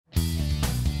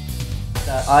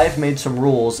I've made some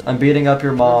rules. I'm beating up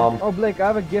your mom. Oh, Blake, I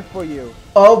have a gift for you.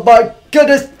 Oh my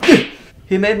goodness!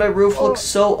 He made my roof look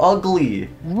so ugly.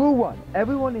 Rule 1.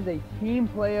 Everyone is a team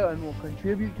player and will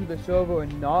contribute to the server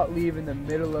and not leave in the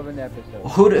middle of an episode.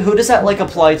 Who does that like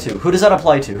apply to? Who does that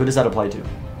apply to? Who does that apply to?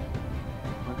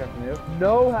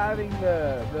 No having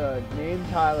the name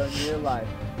Tyler in real life.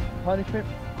 Punishment,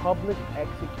 public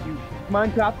execution.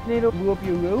 minecraftinator blew up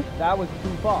your roof. That was too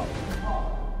far.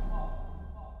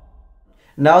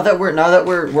 Now that we're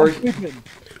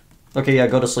okay, yeah,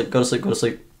 go to sleep. Go to sleep. Go to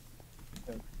sleep.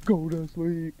 Go to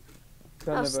sleep.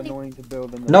 Kind of annoying to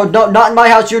build in. No, not in my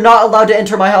house. You're not allowed to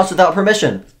enter my house without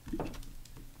permission.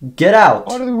 Get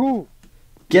out. Out of the roof.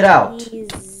 Get out.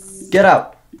 Please. Get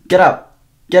out. Get out.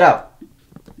 Get out.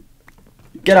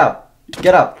 Get out.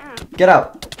 Get out. Get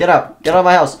out. Get out. Get out of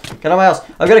my house. Get out of my house.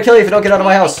 I'm gonna kill you if you don't get out of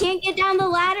my house. I can't get down the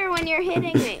ladder when you're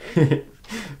hitting me.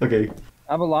 Okay.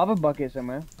 I have a lava bucket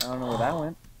somewhere. I don't know where that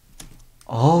went.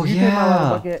 Oh, You take my lava yeah.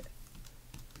 bucket.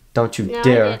 Don't you No,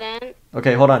 dare. I didn't.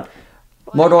 Okay, hold on.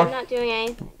 Well, Mordor. I'm not doing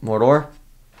anything. Mordor.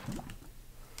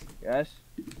 Yes.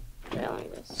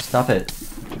 Stop it.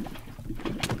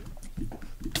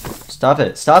 Stop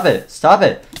it. Stop it. Stop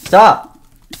it. Stop.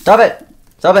 Stop it.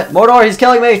 Stop it. Mordor, he's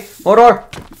killing me. Mordor.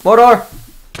 Mordor.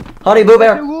 Honey Boo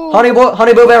Bear. Honey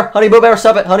Boo Bear. Honey Boo Bear.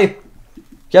 Stop it, honey.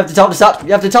 You have to tell him to stop.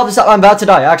 You have to tell him to stop. I'm about to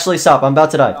die. Actually, stop. I'm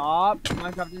about to die. Stop.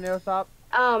 Minecraftinator, stop.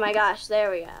 Oh my gosh, there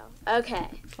we go. Okay.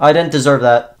 I didn't deserve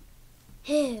that.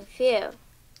 Phew.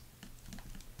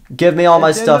 Give me all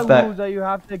my It's in stuff the back. rules that you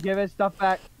have to give his stuff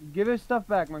back. Give his stuff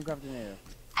back, Minecraftinator.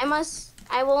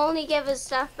 I will only give his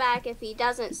stuff back if he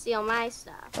doesn't steal my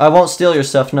stuff. I won't steal your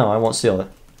stuff. No, I won't steal it.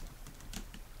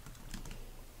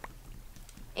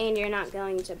 And you're not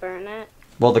going to burn it.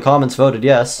 Well, the comments voted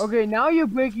yes. Okay, now you're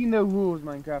breaking the rules,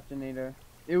 Minecraftinator.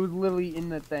 It was literally in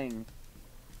the thing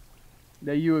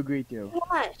that you agreed to.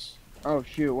 What? Oh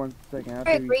shoot! 1 second. I have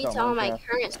I to agreed restart to all my Minecraft.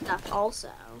 current stuff also.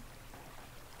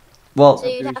 Well, So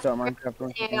you'd have to restart Minecraft everything I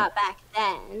 1 second. got back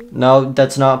then. no,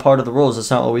 that's not part of the rules.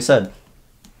 That's not what we said.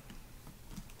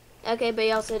 Okay, but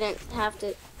you also didn't have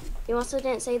to. You also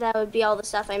didn't say that would be all the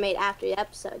stuff I made after the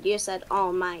episode. You said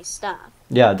all my stuff.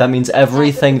 Yeah, that means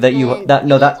everything that you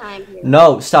Anytime here.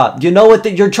 no, stop. You know what?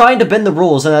 You're trying to bend the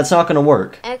rules, and that's not going to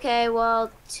work. Okay,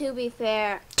 well, to be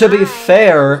fair. To be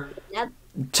fair,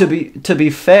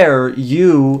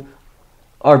 you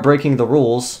are breaking the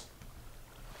rules.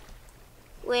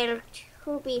 Well,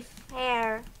 to be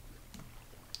fair.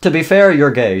 To be fair,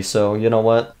 you're gay, so you know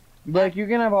what? Like you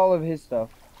can have all of his stuff.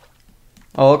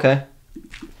 Oh, okay.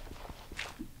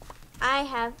 I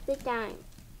have the dime.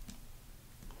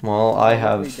 Well, I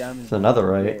Hopefully have diamonds the are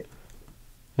netherite. great.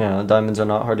 Yeah, diamonds are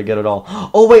not hard to get at all.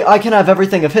 Oh wait, I can have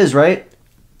everything of his, right?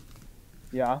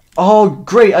 Yeah. Oh,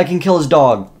 great! I can kill his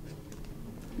dog.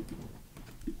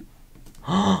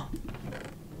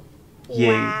 Yay.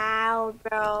 Wow,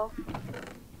 bro.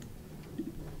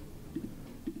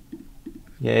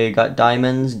 Yay, got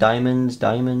diamonds, diamonds,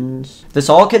 diamonds. This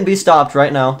all can be stopped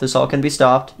right now. This all can be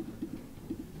stopped.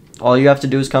 All you have to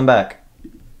do is come back.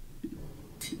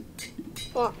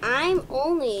 Well, I'm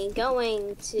only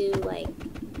going to, like...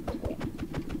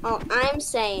 Well, I'm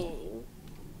saying...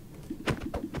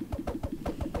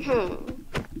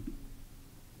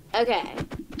 Okay,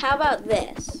 how about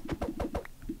this?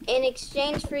 In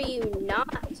exchange for you not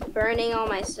burning all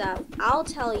my stuff, I'll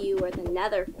tell you where the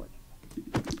nether portal.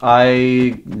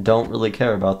 I don't really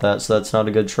care about that, so that's not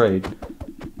a good trade.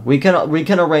 We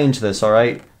can arrange this, all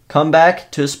right? Come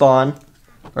back to spawn,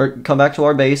 or come back to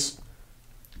our base,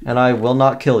 and I will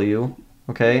not kill you,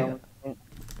 okay?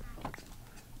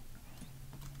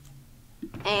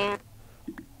 And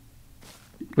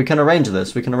We can arrange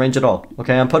this. We can arrange it all.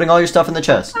 Okay, I'm putting all your stuff in the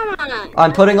chest. come on.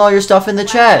 I'm putting all your stuff in the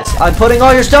chest. I'm putting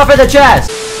all your stuff in the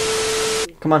chest.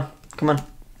 Come on, come on.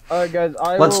 Alright guys,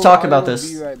 Let's talk about will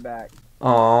this. Be right back.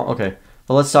 Oh, okay.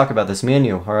 Well, let's talk about this. Me and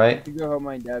you, all right? You go help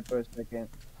my dad for a second.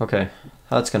 Okay,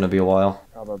 that's gonna be a while.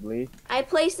 Probably. I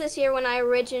placed this here when I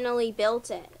originally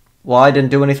built it. Well, I didn't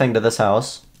do anything to this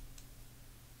house.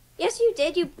 Yes, you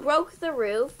did. You broke the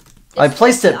roof. I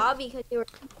placed it- The obby because you were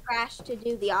too trash to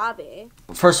do the obby.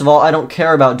 First of all, I don't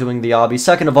care about doing the obby.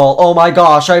 Second of all, oh my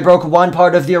gosh, I broke one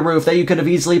part of your roof that you could have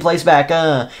easily placed back.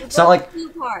 You It's not broke like... two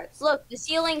parts. Look, the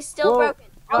ceiling's still Whoa. broken.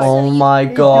 Oh Also, you my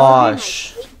broke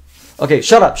gosh. Okay,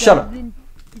 shut up, shut up.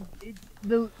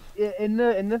 In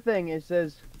the thing it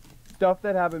says stuff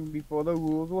that happened before the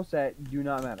rules were set do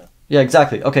not matter. Yeah,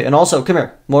 exactly. Okay, and also, come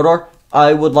here, Mordor.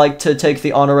 I would like to take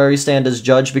the honorary stand as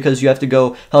judge because you have to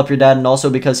go help your dad and also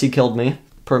because he killed me.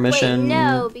 permission. Wait,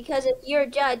 no, because if you're a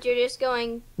judge, you're just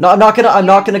going. No, I'm not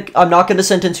gonna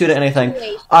sentence you to anything.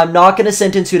 I'm not gonna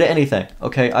sentence you to anything.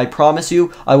 Okay, I promise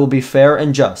you, I will be fair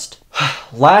and just.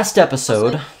 Last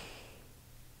episode.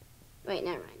 Wait,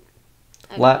 never mind.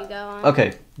 Okay, you go on.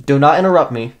 Okay, do not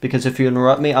interrupt me, because if you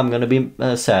interrupt me, I'm gonna be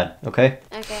sad. Okay.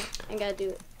 Okay, I gotta do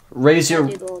it. Raise your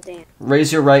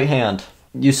right hand.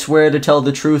 You swear to tell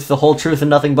the truth, the whole truth, and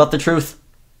nothing but the truth?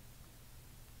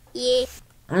 Yeah.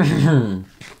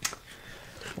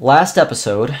 Last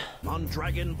episode. On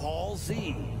Dragon Ball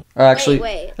Z. Or actually,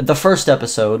 wait. the first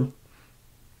episode.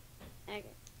 Okay.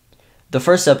 The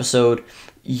first episode,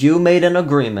 you made an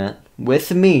agreement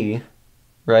with me,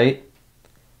 right?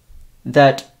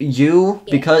 That you,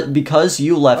 because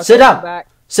you left. Okay, Sit down! back.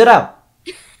 Sit down!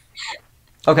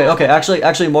 Okay, actually,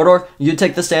 Mordor, you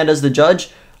take the stand as the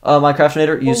judge.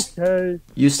 minecraftinator,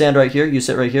 you stand right here, you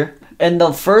sit right here. In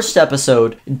the first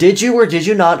episode, did you or did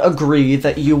you not agree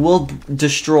that you will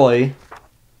destroy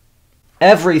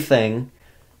everything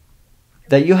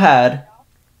that you had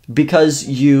because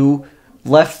you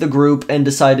left the group and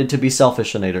decided to be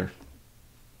selfishinator?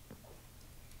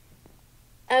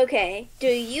 Okay, do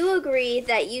you agree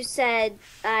that you said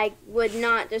I would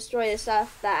not destroy the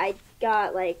stuff that I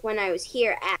got, like, when I was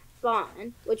here at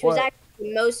spawn, which was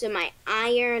actually most of my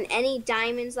iron, any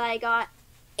diamonds that I got,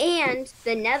 and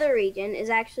the nether region is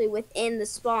actually within the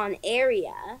spawn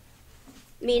area,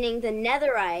 meaning the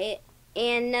netherite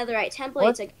and netherite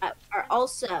templates I got are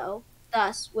also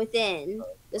thus within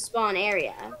the spawn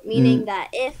area, meaning that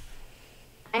if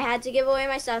I had to give away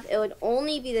my stuff, it would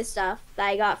only be the stuff that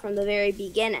I got from the very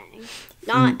beginning,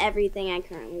 not everything I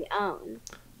currently own.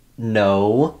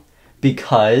 No,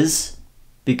 because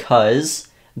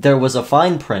there was a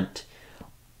fine print.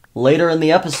 Later in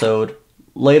the episode,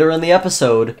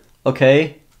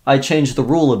 okay, I changed the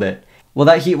rule a bit.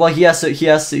 Well, he has to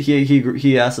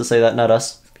say that, not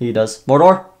us. He does.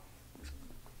 Mordor?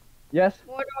 Yes.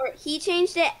 Mordor, he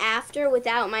changed it after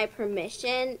without my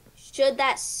permission. Should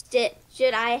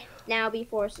I now be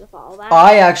forced to follow that?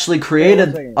 I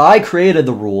created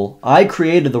the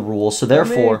rule, so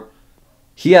therefore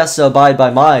he has to abide by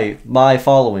my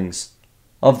followings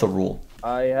of the rule.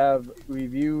 I have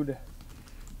reviewed.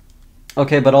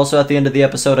 Okay, but also at the end of the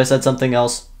episode I said something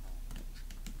else.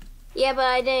 Yeah, but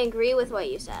I didn't agree with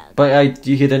what you said. But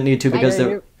he didn't need to because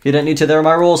he didn't need to. There are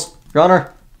my rules, Your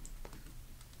Honor.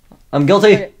 I'm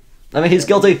guilty. Okay. I mean, he's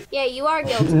guilty. Yeah, you are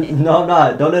guilty. No, I'm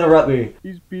not. Don't interrupt me.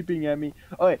 He's peeping at me.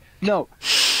 Okay, no.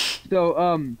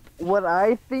 So, what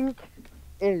I think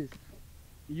is,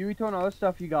 you return all the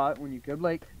stuff you got when you killed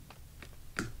Blake.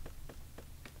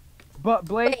 But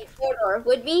Blake... Wait, Mordor,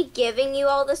 would me giving you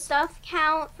all the stuff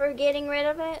count for getting rid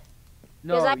of it?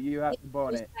 No, you have to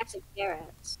bone it. Packs of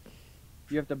carrots.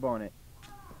 You have to bone it.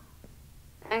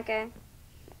 Okay.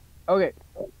 Okay,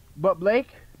 but Blake...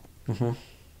 Mm-hmm.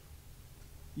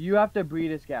 You have to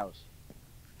breed his cows.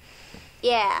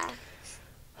 Yeah.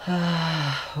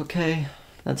 Okay,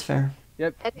 that's fair.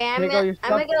 Yep. Okay, I'm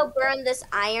gonna go burn this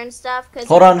iron stuff. Cause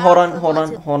hold on.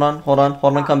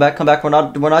 Come back.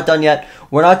 We're not done yet.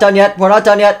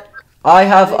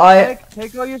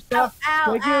 Take all your stuff.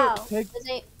 Ow, ow. Here,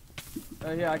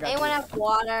 I got anyone have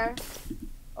water?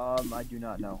 I do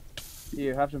not know.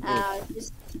 Here, have some food.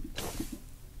 Just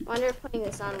wonder if putting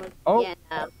this on would. Oh. Yeah,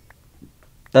 no.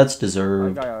 That's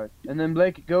deserved. And then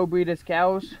Blake, go breed his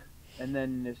cows, and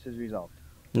then this is resolved.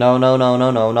 No,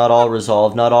 not all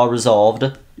resolved.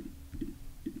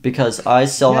 Because I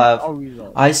still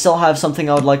have something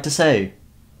I would like to say.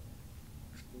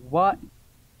 What?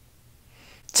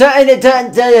 There. Yeah,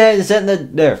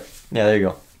 there you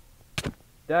go.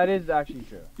 That is actually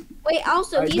true. Wait,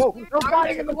 also, he's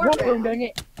in the courtroom, dang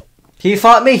it. He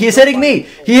fought me. He's hitting me.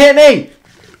 He hit me.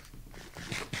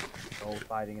 No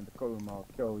fighting in the courtroom. I'll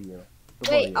kill you.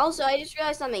 Wait, also, I just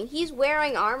realized something. He's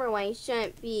wearing armor when he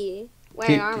shouldn't be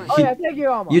wearing armor. Oh yeah, take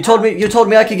your armor. You told me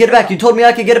I could get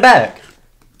it back.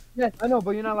 Yes, I know,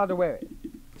 but you're not allowed to wear it.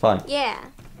 Fine. Yeah.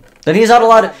 Then he's not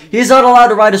allowed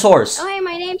to ride his horse. Oh, hey,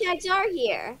 my name tags are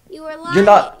here. You were lying. You're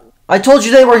not. I told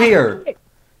you they were here.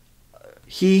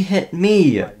 He hit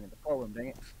me.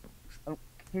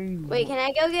 Wait, can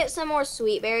I go get some more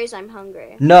sweet berries? I'm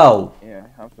hungry. No. Yeah,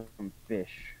 have some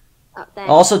fish. Oh, thanks.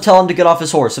 Also tell him to get off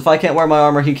his horse. If I can't wear my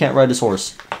armor, he can't ride his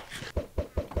horse.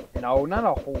 No,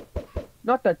 not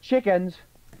the chickens.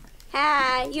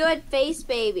 Hi, you had face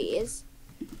babies.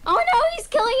 Oh no, he's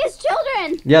killing his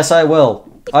children! Yes, I will.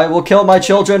 I will kill my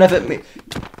children if it me.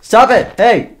 Stop it!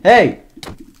 Hey!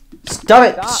 Stop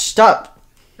it! Stop!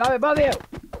 Stop it, both of you!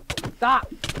 Stop!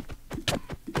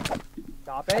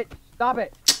 Stop it! Stop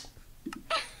it!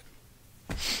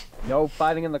 No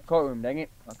fighting in the courtroom, dang it.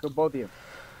 I'll kill both of you.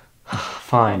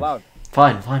 Fine. Loud.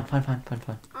 Fine.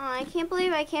 Oh, I can't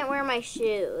believe I can't wear my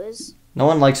shoes. No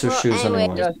one likes their Well, shoes anyway,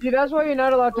 anyway. Yeah, see, that's why you're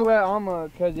not allowed to wear armor,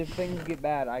 because if things get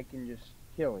bad, I can just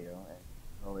kill you.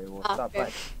 And we will stop fair.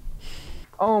 fighting.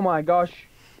 Oh my gosh.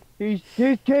 He's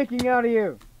taking out of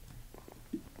you.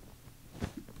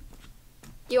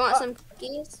 Do you want some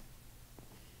cookies?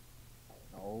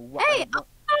 No. Hey, I don't want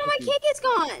my cookies. cake is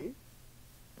gone.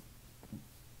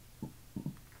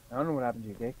 I don't know what happened to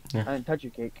your cake. Yeah. I didn't touch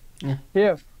your cake. Yeah.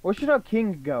 Here, where should our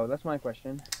king go? That's my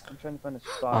question. I'm trying to find a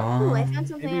spot. Ooh, I found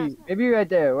something else. Maybe right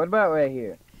there. What about right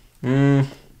here? No.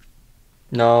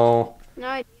 No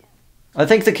idea. I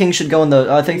think the king should go in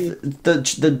the. I think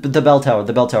the bell tower.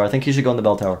 The bell tower. I think he should go in the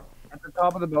bell tower. At the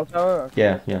top of the bell tower? Okay.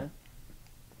 Yeah, yeah.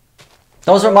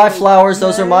 Those are my flowers.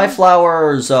 Those are my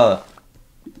flowers. Okay,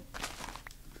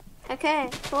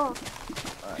 cool.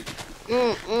 Alright.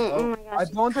 Oh my gosh. I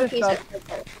found this cookies are stuff. so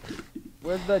good.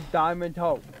 Where's the diamond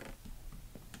toe?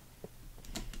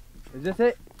 Is this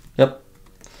it? Yep.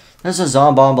 There's a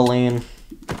zombombaline.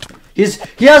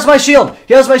 He has my shield.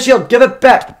 He has my shield. Give it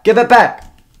back. Give it back.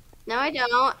 No, I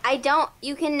don't. I don't.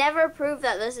 You can never prove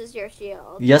that this is your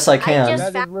shield. Yes, I I can.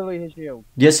 just- That is literally his shield.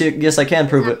 Yes, I can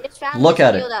prove I it. just found Look this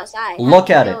at it. shield outside. Look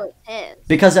How at do you it. know it's his?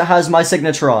 Because it has my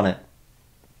signature on it.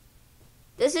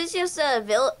 This is just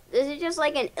This is just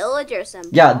like an illager symbol.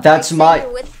 Yeah, that's Like, say my-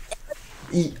 you're with-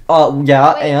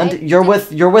 Yeah, Wait, and I- you're with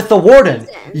the warden.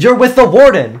 Listen. You're with the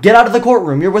warden. Get out of the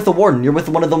courtroom. You're with the warden. You're with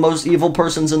one of the most evil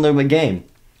persons in the game.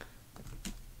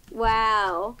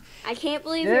 Wow. I can't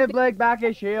believe Give you're Blake back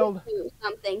his shield. do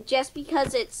something just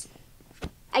because it's.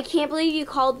 I can't believe you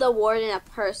called the warden a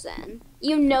person.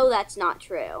 You know that's not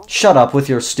true. Shut up with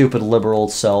your stupid liberal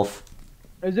self.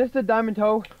 Is this the diamond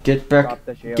toe? Get back. Drop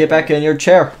the shield. Get back in your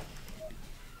chair.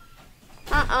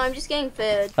 I'm just getting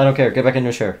food. I don't care. Get back in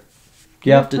your chair.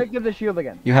 You have to. Pick up the shield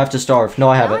again. You have to starve. No,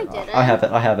 I have No, it. I didn't. I have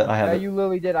it. I have it. I have Yeah, it. you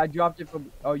literally did. I dropped it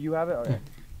from. Oh, you have it? Okay.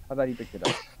 I thought he picked it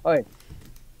up. Okay.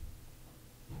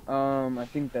 I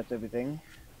think that's everything.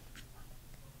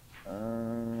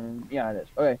 Yeah, it is.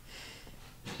 Okay.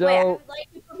 So, Wait, I would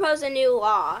like to propose a new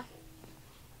law.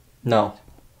 No.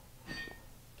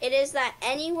 It is that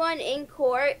anyone in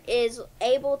court is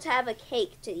able to have a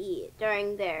cake to eat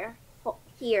during their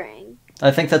hearing.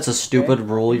 I think that's a stupid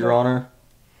rule, Your Honor.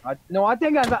 no, I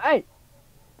think hey,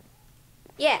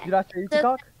 Yeah. did I say you could So-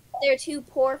 talk? If they're too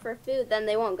poor for food, then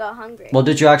they won't go hungry. Well,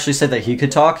 did you actually say that he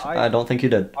could talk? I don't think you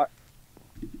did.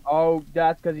 Oh,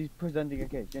 that's because he's presenting a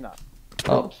case. You're not.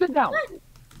 Oh. Sit down.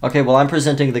 Okay, well, I'm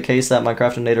presenting the case that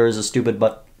minecraftinator is a stupid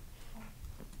butt.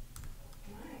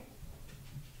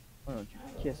 Why don't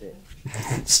you kiss it?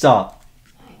 Stop.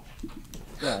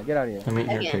 Yeah, get out of here. I'm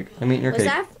eating your Okay. cake. I'm eating your Was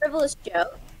cake. that a frivolous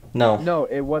joke? No. No,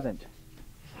 it wasn't.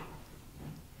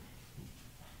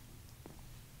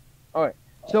 Alright,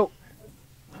 so.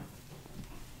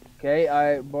 Okay,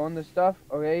 I burned the stuff.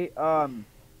 Okay,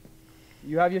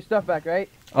 you have your stuff back, right?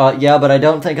 Yeah, but I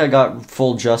don't think I got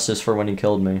full justice for when he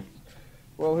killed me.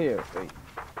 Well, here. Wait.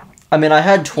 I mean, I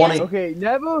had 20. Okay,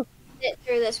 never, Sit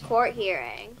through this court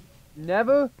hearing.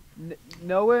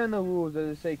 nowhere in the rules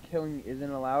does it say killing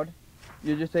isn't allowed.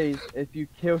 You just say if you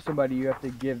kill somebody, you have to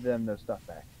give them their stuff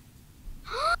back.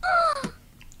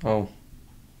 Oh.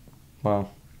 Wow.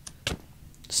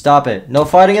 Stop it. No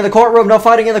fighting in the courtroom. No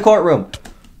fighting in the courtroom.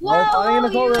 Whoa, fighting in the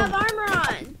you courtroom. have armor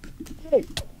on. Hey,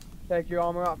 take your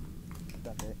armor off.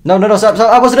 That's it. No, stop.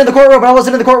 I wasn't in the courtroom. I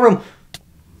wasn't in the courtroom.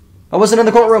 I wasn't in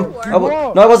the courtroom. Yes, I you wa-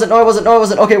 were. no, I wasn't. No, I wasn't. No, I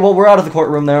wasn't. Okay, well, we're out of the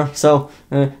courtroom there. So.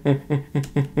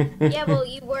 Yeah, well,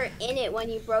 you were in it when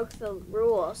you broke the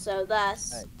rule, so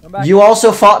thus. Hey, come back. You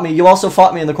also fought me. You also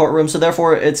fought me in the courtroom. So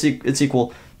therefore, it's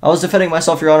equal. I was defending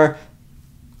myself, Your Honor.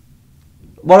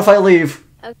 What if I leave?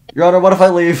 Okay. Your Honor, what if I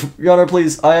leave? Your Honor,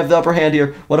 please. I have the upper hand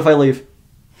here. What if I leave?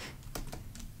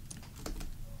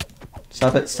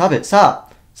 Stop it. Stop it.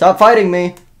 Stop. Stop fighting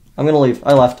me. I'm gonna leave.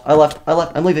 I left.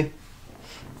 I'm leaving.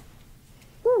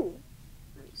 Ooh.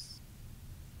 Nice.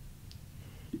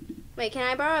 Wait, can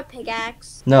I borrow a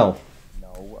pickaxe? No.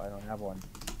 No, I don't have one.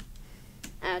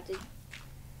 Oh, did...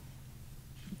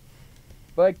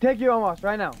 But like, take your armor off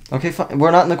right now. Okay, fine.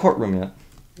 We're not in the courtroom yet.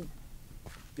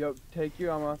 Yo, take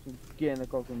your armor off and get in the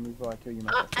courtroom before I kill you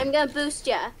myself. I'm gonna boost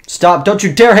ya. Stop. Don't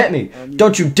you dare hit me.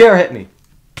 Don't you dare hit me.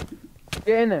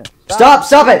 Get in there.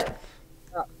 Stop it.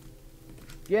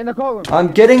 Get in the courtroom.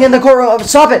 I'm getting in the courtroom.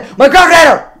 Stop it. My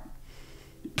grenade.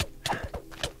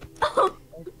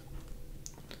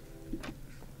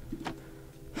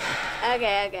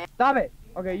 Okay. Stop it.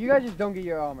 Okay, you guys just don't get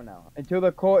your armor now until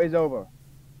the court is over.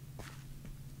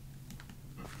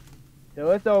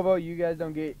 Till it's over, you guys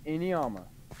don't get any armor.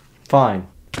 Fine.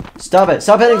 Stop it.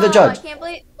 Stop hitting the Whoa, judge. I can't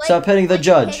believe, Stop hitting the Blake's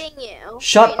judge. Hitting you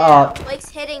Shut right now. up. Blake's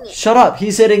hitting you. Shut up.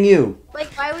 He's hitting you. Blake,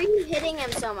 why were you hitting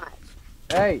him so much?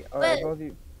 Hey, But- both of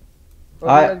you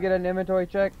I- guys get an inventory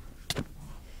check?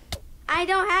 I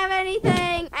don't have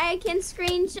anything. I can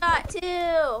screenshot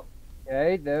too.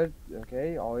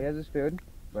 Okay, all he has is food.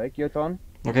 Blake, your turn.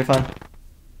 Okay, fine.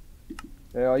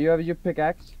 Okay, all you have is your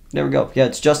pickaxe. There we go. Yeah,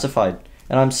 it's justified.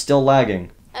 And I'm still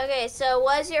lagging. Okay, so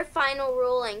what's your final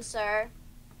ruling, sir?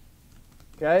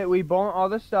 Okay, we burnt all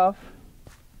the stuff.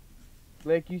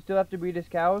 Blake, you still have to breed his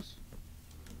cows.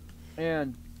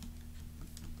 And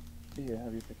here,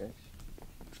 have your pickaxe.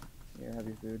 Here, have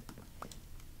your food.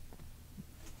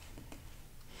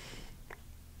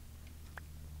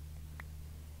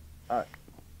 Alright.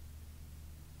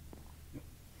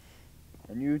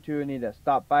 And you two need to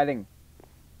stop fighting.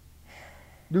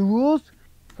 The rules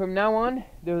from now on,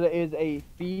 there is a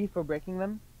fee for breaking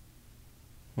them.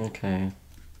 Okay.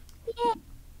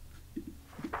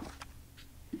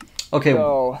 Okay,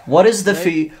 So, what is the right?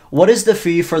 fee? What is the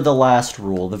fee for the last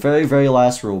rule? The very, very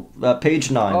last rule.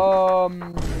 Page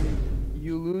 9.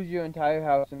 You lose your entire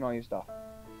house and all your stuff.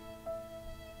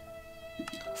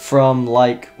 From,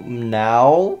 like,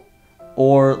 now?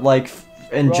 Or, like,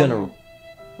 in From- general?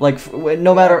 Like,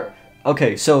 no matter...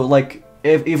 Okay, so, like,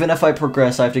 even if I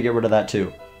progress, I have to get rid of that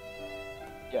too.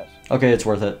 Yes. Okay, it's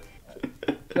worth it.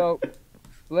 So,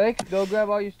 Blake, go grab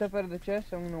all your stuff out of the chest.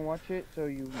 I'm gonna watch it so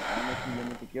you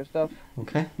can take your stuff.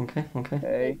 Okay.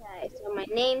 Hey. Okay, so my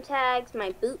name tags,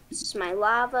 my boots, my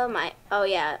lava, my... Oh,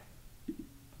 yeah.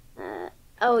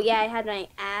 I had my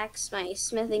axe, my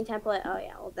smithing template. Oh,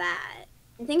 yeah, all that.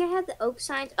 I think I had the oak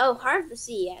signs. Oh, Heart of the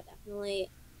Sea, yeah, definitely.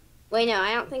 Wait, no,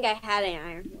 I don't think I had an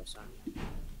iron horse on me.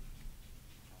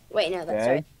 Wait, no, that's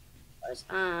Okay.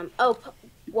 right.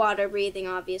 Water breathing,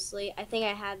 obviously. I think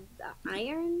I had the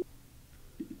iron.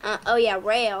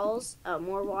 Rails.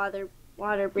 More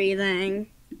water breathing.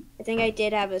 I think I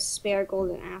did have a spare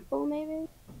golden apple, maybe.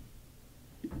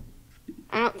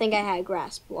 I don't think I had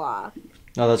grass block.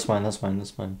 No, that's fine. That's fine.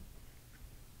 That's fine.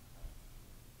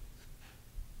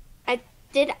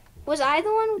 Was I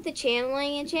the one with the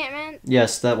channeling enchantment?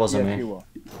 Yes, that wasn't Yes, me. you will.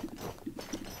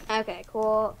 Okay,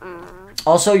 cool.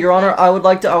 Also, Your Honor, I would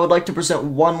like to present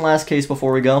one last case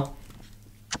before we go.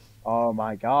 Oh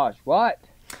my gosh, what?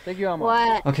 Take your armor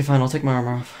off. What? Okay, fine. I'll take my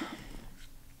armor off.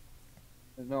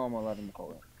 There's no armor allowed in the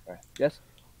cold. Okay. Yes?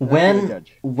 When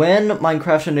Judge.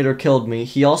 Minecraftinator killed me,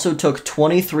 he also took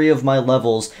 23 of my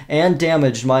levels and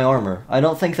damaged my armor. I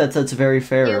don't think that's very Yeah,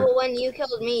 fair. well, when you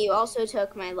killed me, you also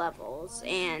took my levels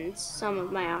and some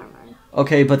of my armor.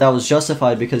 Okay, but that was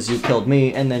justified because you killed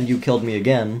me and then you killed me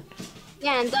again.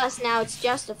 Yeah, and thus now it's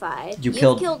justified. You've You've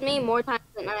killed- killed me more times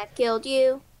than I've killed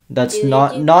you. That's Dude,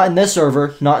 not you- in this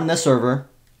server. Not in this server.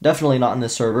 Definitely not in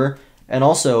this server. And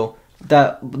also,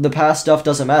 that the past stuff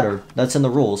doesn't matter. That's in the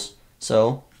rules.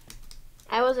 So,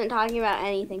 I wasn't talking about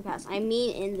anything past. I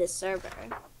mean in this server.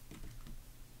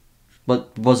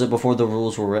 but was it before the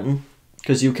rules were written?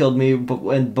 Because you killed me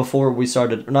and before we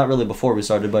started. Not really before we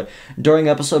started, but during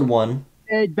episode 1.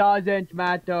 It doesn't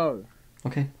matter.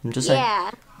 Okay, I'm just saying.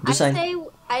 Yeah. Just saying.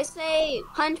 I say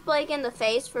punch Blake in the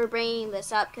face for bringing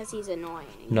this up because he's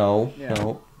annoying. No, Yeah.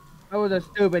 no. That was a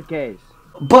stupid case.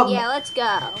 But Yeah, let's go.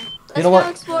 Let's know go what?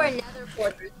 explore another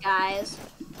fortress, guys.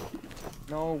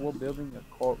 No, we're building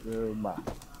a courtroom. But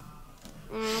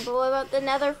what about the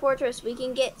nether fortress? We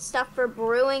can get stuff for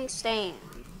brewing stand.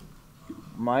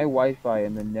 My Wi-Fi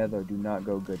and the Nether do not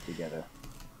go good together.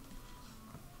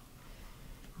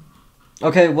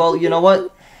 okay, well, you know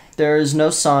what? There's no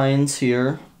signs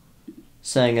here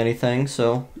saying anything,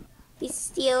 so He's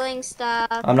stealing stuff.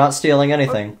 I'm not stealing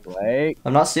anything. Blake.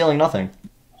 I'm not stealing nothing.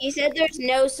 He said there's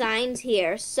no signs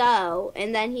here, so,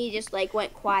 and then he just like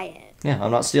went quiet. Yeah, I'm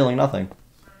not stealing nothing.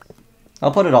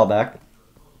 I'll put it all back.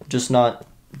 Just not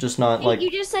like,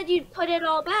 You just said you'd put it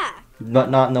all back.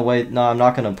 but not in the way. No, I'm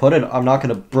not gonna put it. I'm not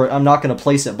gonna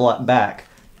place it back.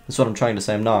 That's what I'm trying to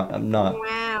say. I'm not.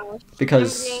 Wow.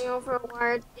 Because Stumbling over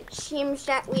words. It seems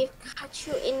that we've caught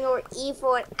you in your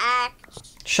evil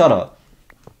act. shut up.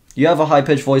 You have a high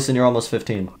pitched voice and you're almost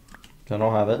 15. I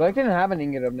don't have it. Blake didn't have an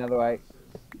ingot of netherite.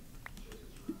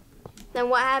 Then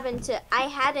what happened to? I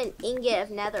had an ingot of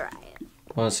netherite.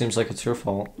 Well, it seems like it's your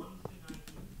fault.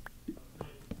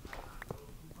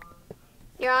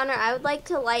 Your Honor, I would like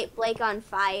to light Blake on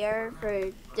fire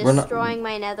for We're not- destroying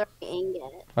my netherite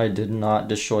ingot. I did not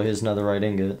destroy his netherite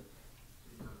ingot.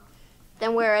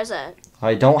 Then where is it?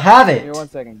 I don't have it. Here, 1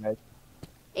 second, guys.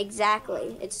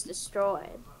 Exactly. It's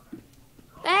destroyed.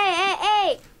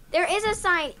 Hey! There is a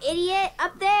sign, idiot,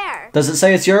 up there. Does it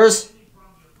say it's yours?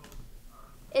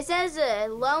 It says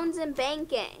loans and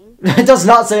banking. It does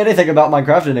not say anything about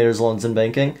minecraftinator's loans and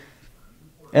banking.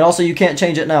 And also, you can't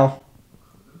change it now.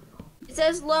 It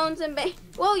says loans and bank.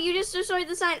 Whoa, you just destroyed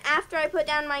the sign after I put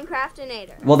down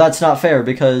minecraftinator. Well, that's not fair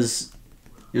because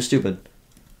you're stupid.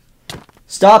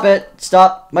 Stop it!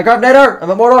 Stop! minecraftinator!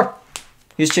 I'm at Mordor!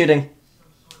 He's cheating.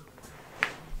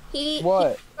 He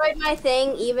What? destroyed my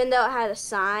thing even though it had a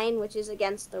sign, which is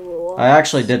against the rule. I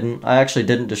actually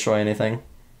didn't destroy anything.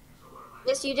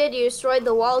 Yes, you did. You destroyed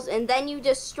the walls, and then you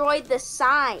destroyed the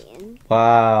sign.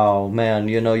 Wow, man,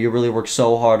 you know, you really worked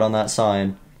so hard on that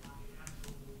sign.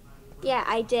 Yeah,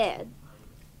 I did.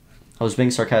 I was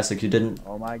being sarcastic, you didn't.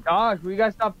 Oh my gosh, we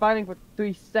gotta stop fighting for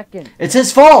 3 seconds. It's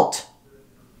his fault!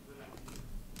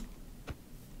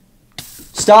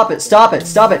 Stop it, stop it,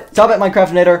 stop it, stop it,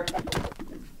 minecraftinator.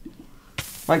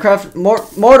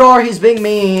 Mordor, he's being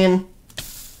mean.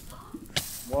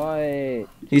 What?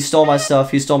 He stole my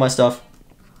stuff, he stole my stuff.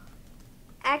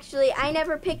 Actually, I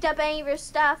never picked up any of your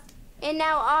stuff, and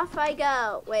now off I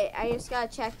go. Wait, I just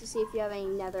gotta check to see if you have any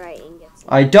netherite ingots.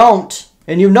 I don't,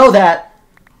 and you know that.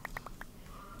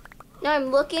 No,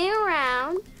 I'm looking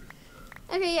around.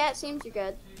 Okay, yeah, it seems you're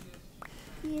good.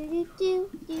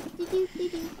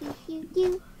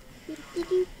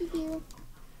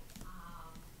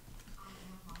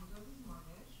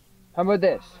 How about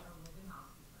this?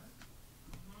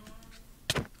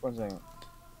 1 second.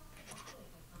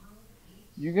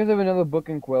 You guys have another book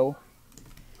and quill?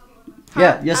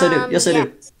 Yeah, yes I do, yes I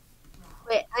do.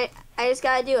 Wait, I just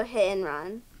gotta do a hit and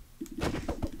run.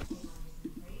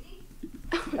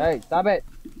 Hey, stop it!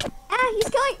 Ah, he's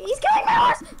killing my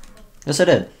horse! Yes I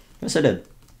did, yes I did.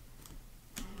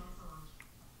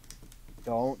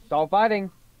 Don't stop fighting.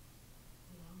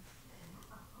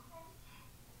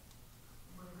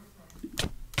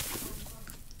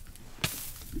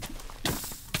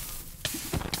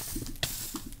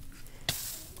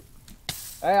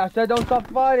 Hey, I said don't stop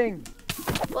fighting.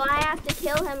 Well, I have to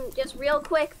kill him just real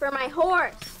quick for my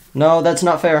horse. No, that's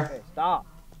not fair. Hey, stop.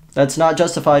 That's not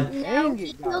justified. No, Dang he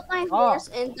it, killed my guys. horse,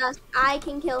 and thus I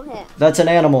can kill him. That's an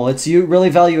animal. It's you really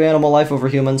value animal life over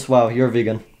humans. Wow, you're a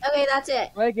vegan. Okay, that's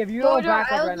it. Like, if you don't Mordor,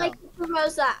 back I up would right like now. to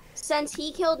propose that since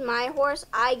he killed my horse,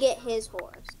 I get his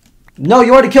horse. No,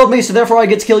 you already killed me, so therefore I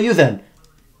get to kill you then.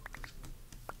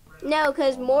 No,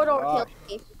 because Mordor gosh. killed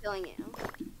me for killing you.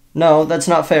 No, that's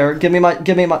not fair. Give me it back.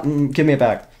 Give me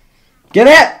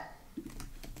it!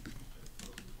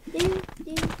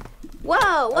 Whoa,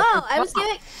 I was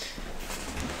giving...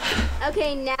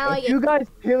 Okay, now I If get... you guys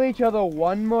kill each other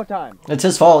one more time. It's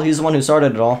his fault. He's the one who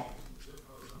started it all.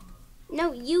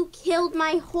 No, you killed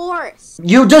my horse.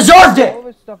 You deserved All it!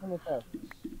 this stuff in the chest.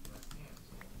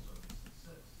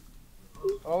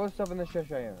 All this stuff in the chest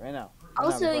right here, right now.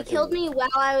 Also, he killed me while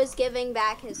I was giving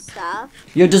back his stuff.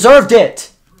 You deserved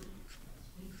it!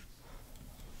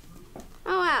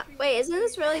 Oh, wow. Wait, isn't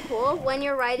this really cool? When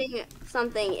you're writing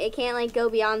something, it can't, like, go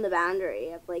beyond the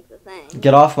boundary of, like, the thing.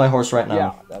 Get off my horse right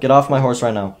now. Yeah, Get off my horse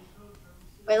right now.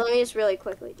 Wait, let me just really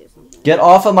quickly do something. Get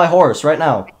off of my horse right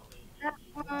now. That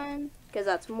one, because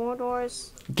that's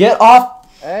Mordor's. Get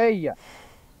off! Hey!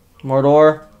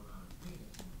 Mordor.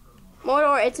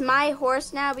 Mordor, it's my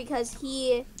horse now because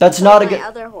he That's killed not a my good...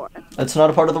 other horse. That's not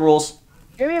a part of the rules.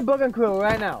 Give me a book and quill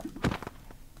right now.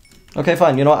 Okay,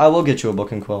 fine. You know what? I will get you a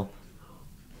book and quill.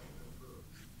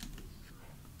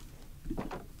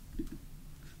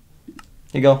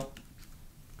 Here you go.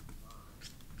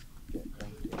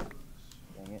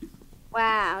 Dang it.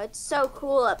 Wow, it's so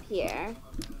cool up here.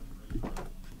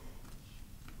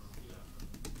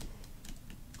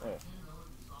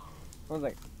 One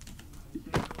second.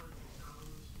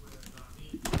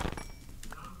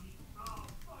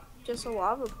 Just a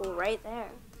lava pool right there.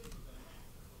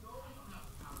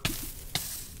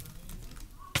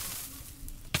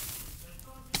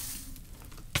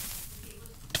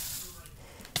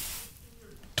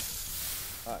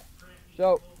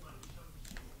 So,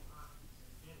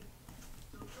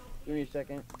 give me a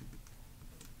second.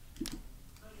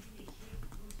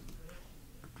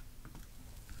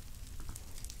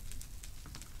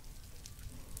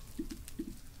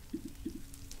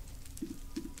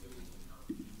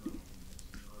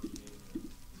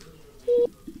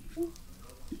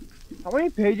 How many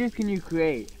pages can you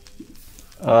create?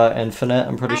 Infinite,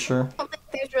 I'm pretty sure. I don't think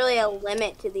there's really a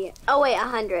limit to the... Oh, wait,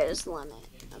 100 is the limit.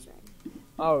 That's right.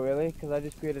 Oh, really? Because I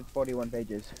just created 41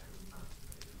 pages.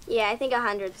 Yeah, I think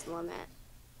 100's the limit.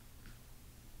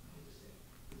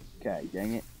 Okay,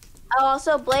 dang it. Oh,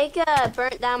 also, Blake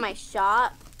burnt down my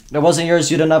shop. It wasn't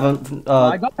yours. You didn't have a... Oh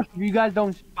my gosh, if you guys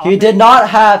don't stop He it- did not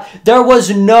have... There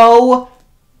was no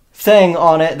thing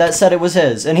on it that said it was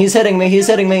his, and he's hitting me. He's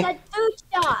hitting me. It said food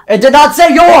shop. It did not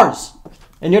say yours.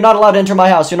 And you're not allowed to enter my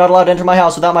house. You're not allowed to enter my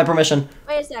house without my permission.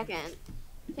 Wait a second.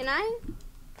 Can I?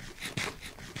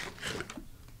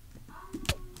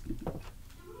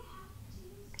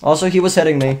 Also, he was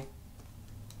hitting me.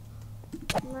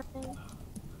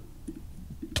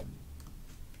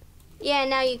 Yeah,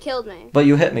 now you killed me. But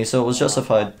you hit me, so it was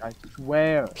justified. I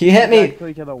swear. He hit You me. guys kill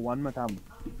each other one more time.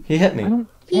 He hit I me. don't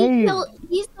care.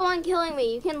 He's the one killing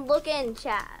me. You can look in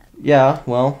chat. Yeah,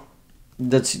 well,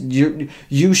 that's you.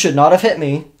 You should not have hit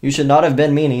me. You should not have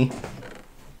been meanie.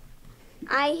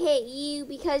 I hit you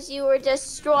because you were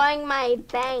destroying my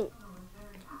bank.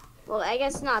 Well, I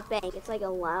guess not bank. It's like a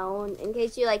loan in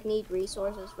case you like need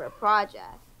resources for a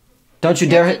project. Don't you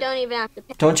dare You hit. don't even have to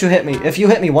pay. Don't you hit me. If you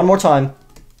hit me one more time.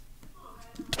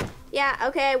 Yeah,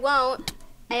 okay, I won't.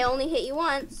 I only hit you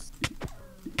once.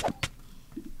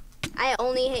 I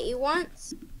only hit you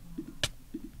once.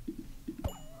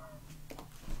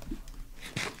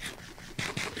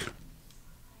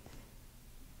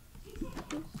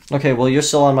 Okay, well, you're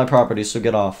still on my property, so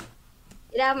get off.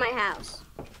 Get out of my house.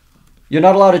 You're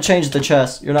not allowed to change the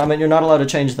chest. You're not. I mean, you're not allowed to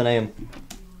change the name.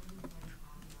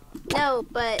 No,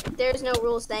 but there's no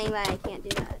rule saying that I can't do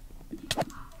that.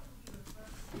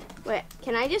 Wait,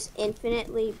 can I just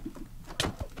infinitely...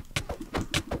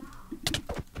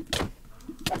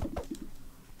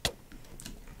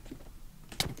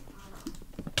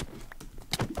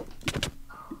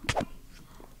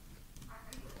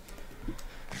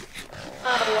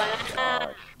 Oh, wow.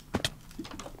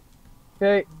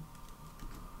 Okay.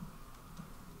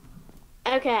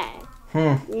 Okay.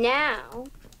 Now,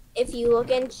 if you look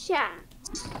in chat,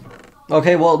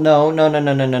 Okay, well, no.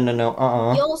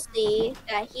 you'll see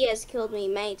that he has killed me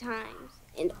many times.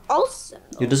 And also,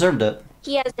 You deserved it.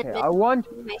 he has Okay, been I want.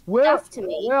 my Where? stuff to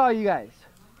me. Where are you guys?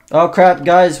 Oh crap,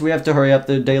 guys, we have to hurry up.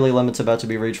 The daily limit's about to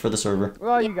be reached for the server.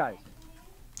 Where are you guys?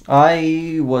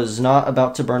 I was not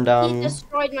about to burn He down.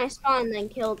 destroyed my spawn and then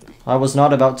killed me. I was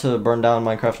not about to burn down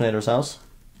minecraftinator's house.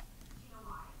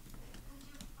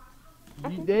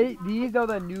 These are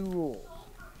the new rules.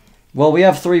 Well, we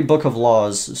have 3 book of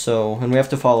laws, so and we have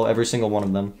to follow every single one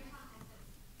of them.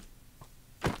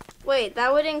 Wait,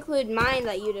 that would include mine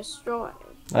that you destroyed.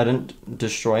 I didn't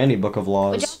destroy any book of Which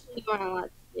laws. you weren't allowed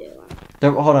to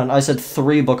do. Hold on, I said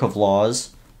 3 book of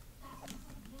laws.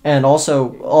 And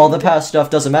also, all the past stuff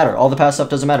doesn't matter. All the past stuff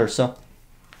doesn't matter, so...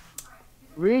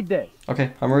 Read this.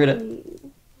 Okay, I'm gonna read it.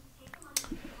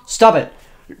 Stop it!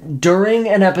 During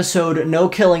an episode, no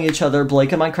killing each other,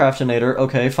 Blake and minecraftinator.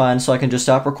 Okay, fine, so I can just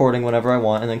stop recording whenever I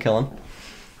want and then kill him.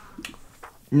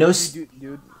 No,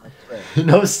 Dude, I swear.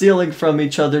 no stealing from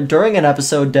each other during an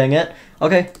episode, dang it.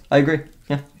 Okay, I agree.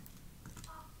 Yeah.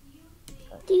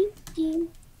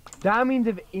 That means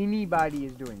if anybody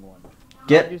is doing one.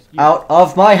 Get Just you. out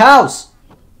of my house!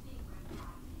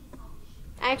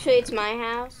 Actually, it's my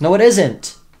house. No, it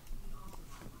isn't.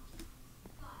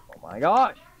 Oh my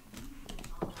gosh.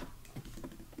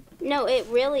 No, it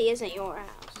really isn't your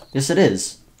house. Yes, it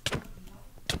is.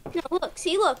 No, look,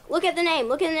 see, look at the name,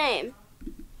 look at the name.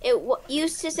 It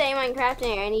used to say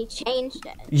Minecraftinator, and he changed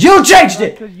it. You changed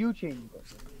it! Because you changed it.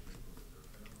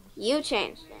 You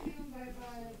changed it.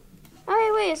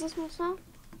 Oh, wait, is this my stuff?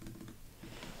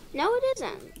 No, it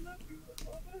isn't.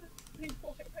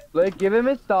 Like, give him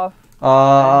his stuff.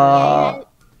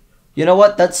 You know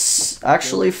what? That's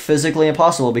actually physically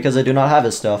impossible because I do not have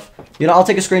his stuff. You know, I'll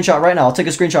take a screenshot right now. I'll take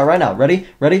a screenshot right now. Ready?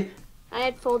 Ready? I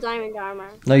had full diamond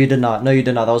armor. No, you did not. No, you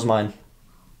did not. That was mine.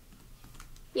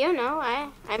 You know, I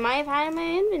might have had it in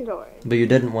my inventory. But you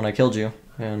didn't when I killed you.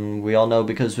 And we all know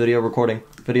because video recording.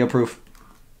 Video proof.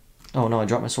 Oh no, I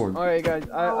dropped my sword. Alright, guys,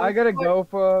 I gotta go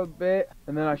for a bit,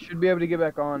 and then I should be able to get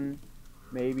back on,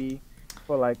 maybe,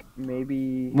 for like,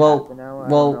 maybe half an hour, I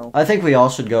don't know. I think we all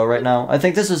should go right now. I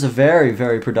think this is a very,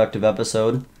 very productive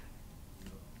episode.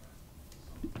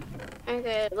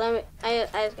 Okay, let me. I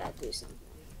just gotta do something.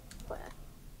 Quick.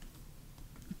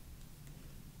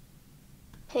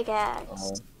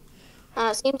 Pickaxe.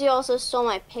 Seems you also stole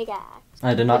my pickaxe.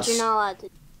 I did not. But you're not allowed to.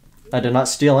 I did not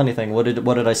steal anything. What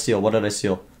did I steal? What did I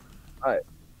steal?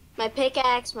 My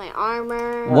pickaxe, my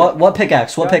armor. What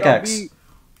pickaxe? What pickaxe?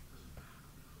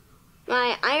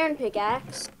 My iron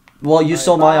pickaxe. Well, you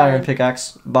stole my iron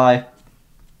pickaxe. Bye.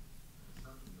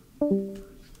 Oh.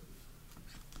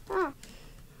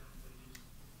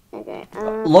 Okay.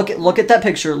 Look at that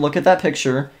picture. Look at that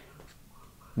picture.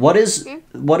 What is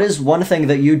one thing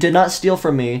that you did not steal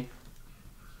from me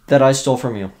that I stole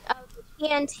from you? The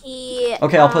TNT.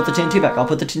 Okay, I'll put the TNT back. I'll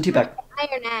put the TNT back.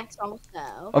 Iron axe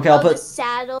also. Okay, I'll put the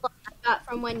saddle I got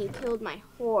from when you killed my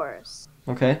horse.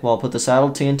 Okay, well, I'll put the saddle,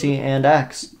 TNT, and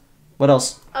axe. What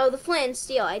else? Oh, the flint and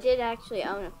steel. I did actually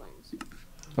own a flint and steel.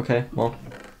 Okay, well,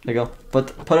 there you go.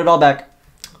 Put it all back.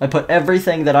 I put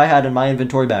everything that I had in my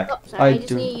inventory back. Oh, sorry, I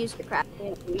just need to use the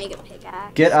crafting to make a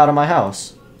pickaxe. Get out of my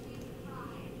house.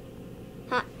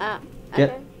 Huh,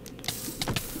 Get. okay.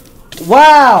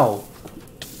 Wow!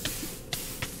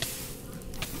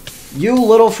 You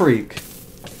little freak.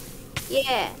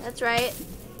 Yeah, that's right.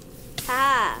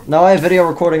 Ha. Now I have video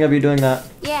recording of you doing that.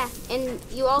 Yeah, and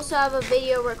you also have a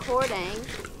video recording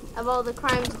of all the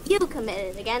crimes you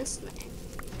committed against me.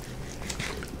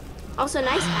 Also,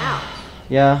 nice house.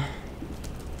 Yeah.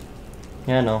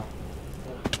 Yeah, I know.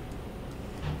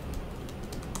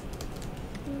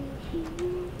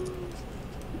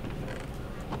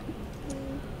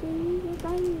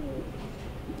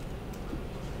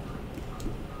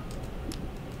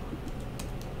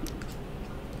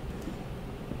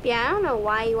 Yeah, I don't know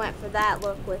why you went for that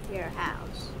look with your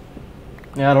house.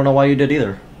 Yeah, I don't know why you did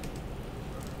either.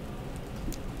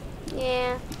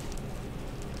 Yeah.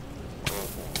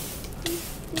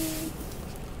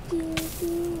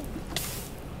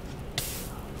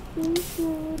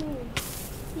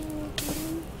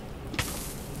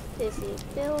 Dizzy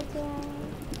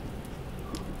building.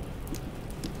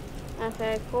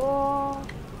 Okay, cool.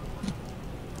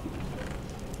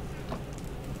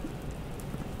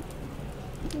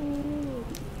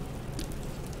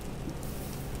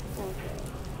 Okay.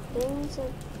 Things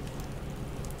are...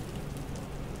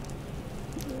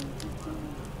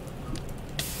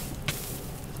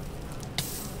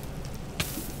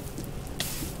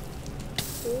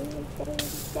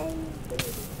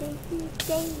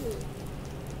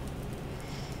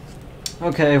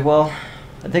 Okay, well,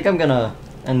 I think I'm gonna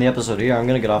end the episode here. I'm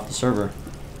gonna get off the server.